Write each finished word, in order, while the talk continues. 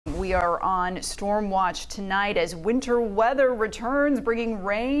we are on storm watch tonight as winter weather returns, bringing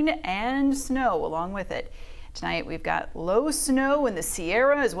rain and snow along with it. Tonight we've got low snow in the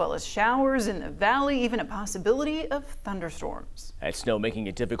Sierra as well as showers in the valley, even a possibility of thunderstorms. That snow making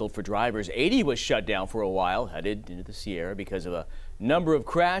it difficult for drivers. I-80 was shut down for a while, headed into the Sierra because of a number of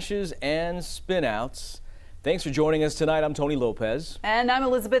crashes and spinouts. Thanks for joining us tonight. I'm Tony Lopez. And I'm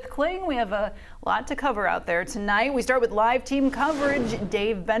Elizabeth Kling. We have a lot to cover out there tonight. We start with live team coverage.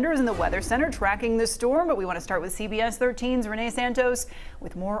 Dave Bender's in the Weather Center tracking the storm, but we want to start with CBS 13's Renee Santos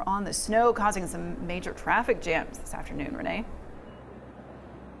with more on the snow causing some major traffic jams this afternoon. Renee?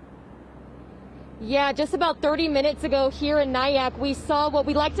 Yeah, just about 30 minutes ago here in Nyack, we saw what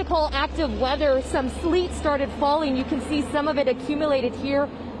we like to call active weather. Some sleet started falling. You can see some of it accumulated here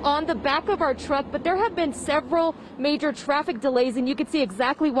on the back of our truck, but there have been several major traffic delays, and you can see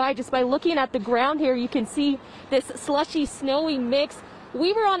exactly why just by looking at the ground here. You can see this slushy, snowy mix.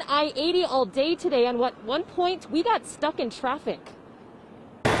 We were on I-80 all day today, and at one point we got stuck in traffic.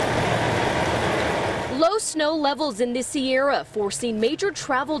 Low snow levels in the Sierra forcing major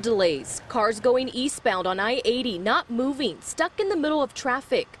travel delays. Cars going eastbound on I-80 not moving, stuck in the middle of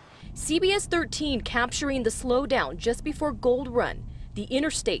traffic. CBS 13 capturing the slowdown just before Gold Run. The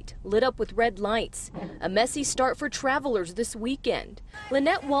interstate lit up with red lights. A messy start for travelers this weekend.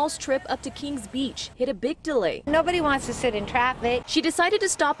 Lynette Wall's trip up to Kings Beach hit a big delay. Nobody wants to sit in traffic. She decided to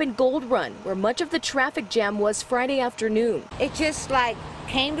stop in Gold Run, where much of the traffic jam was Friday afternoon. It just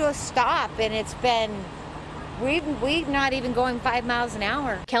came to a stop, and it's been, we're not even going 5 miles an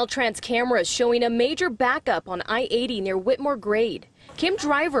hour. Caltrans cameras showing a major backup on I-80 near Whitmore Grade. Kim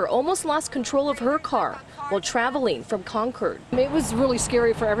Driver almost lost control of her car while traveling from Concord. It was really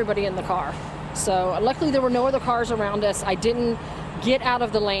scary for everybody in the car. So luckily there were no other cars around us. I didn't get out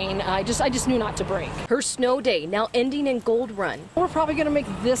of the lane. I just knew not to brake. Her snow day now ending in Gold Run. We're probably going to make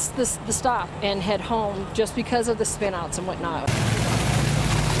this the stop and head home just because of the spinouts and whatnot.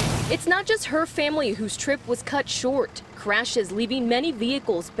 It's not just her family whose trip was cut short. Crashes leaving many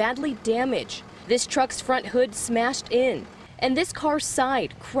vehicles badly damaged. This truck's front hood smashed in, and this car's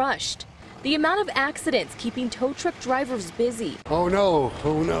side crushed. The amount of accidents keeping tow truck drivers busy. Oh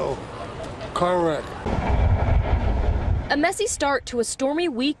no, car wreck. A messy start to a stormy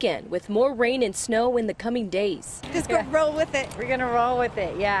weekend with more rain and snow in the coming days. Just go roll with it. We're gonna roll with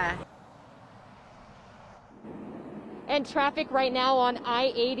it, yeah. And traffic right now on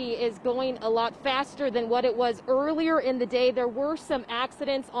I-80 is going a lot faster than what it was earlier in the day. There were some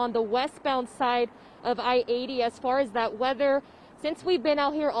accidents on the westbound side of I-80. As far as that weather, since we've been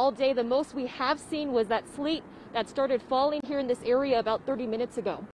out here all day, the most we have seen was that sleet that started falling here in this area about 30 minutes ago.